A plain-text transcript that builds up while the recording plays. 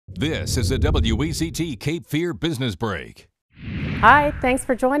This is a WECT Cape Fear Business Break. Hi, thanks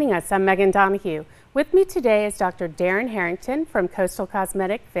for joining us. I'm Megan Donahue. With me today is Dr. Darren Harrington from Coastal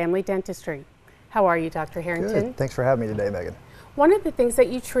Cosmetic Family Dentistry. How are you, Dr. Harrington? Good. Thanks for having me today, Megan. One of the things that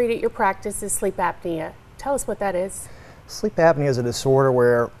you treat at your practice is sleep apnea. Tell us what that is. Sleep apnea is a disorder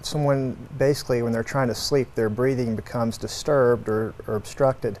where someone basically, when they're trying to sleep, their breathing becomes disturbed or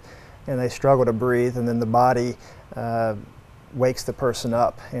obstructed, and they struggle to breathe, and then the body wakes the person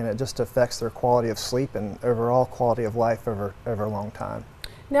up, and it just affects their quality of sleep and overall quality of life over a long time.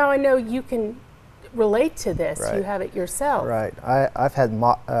 Now, I know you can relate to this. Right. You have it yourself. Right. I've had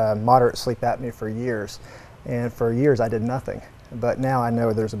moderate sleep apnea for years, and for years I did nothing. But now I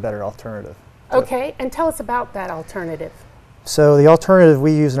know there's a better alternative. Okay, and tell us about that alternative. So the alternative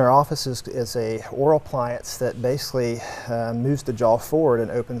we use in our office is a oral appliance that basically moves the jaw forward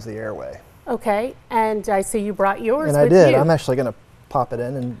and opens the airway. Okay, and I see you brought yours And I with did. you. I'm actually going to pop it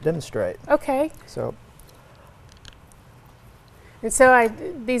in and demonstrate. Okay. So. And so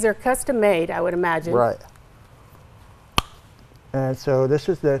these are custom made, I would imagine. Right. And so this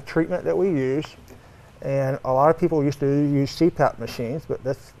is the treatment that we use. And a lot of people used to use CPAP machines, but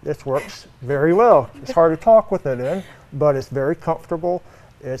this works very well. It's hard to talk with it in, but it's very comfortable.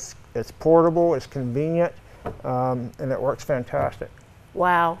 It's portable, it's convenient, and it works fantastic.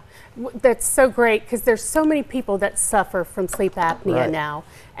 Wow, that's so great, because there's so many people that suffer from sleep apnea now,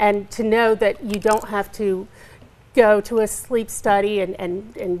 and to know that you don't have to go to a sleep study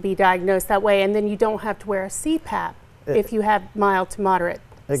and be diagnosed that way, and then you don't have to wear a CPAP if you have mild to moderate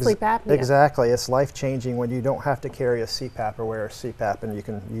sleep apnea. Exactly, it's life-changing when you don't have to carry a CPAP or wear a CPAP, and you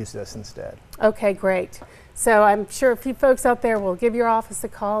can use this instead. Okay, great. So I'm sure a few folks out there will give your office a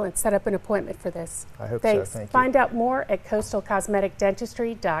call and set up an appointment for this. I hope Thanks. so. Thank you. Find out more at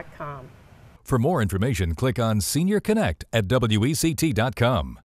coastalcosmeticdentistry.com. For more information, click on Senior Connect at WECT.com.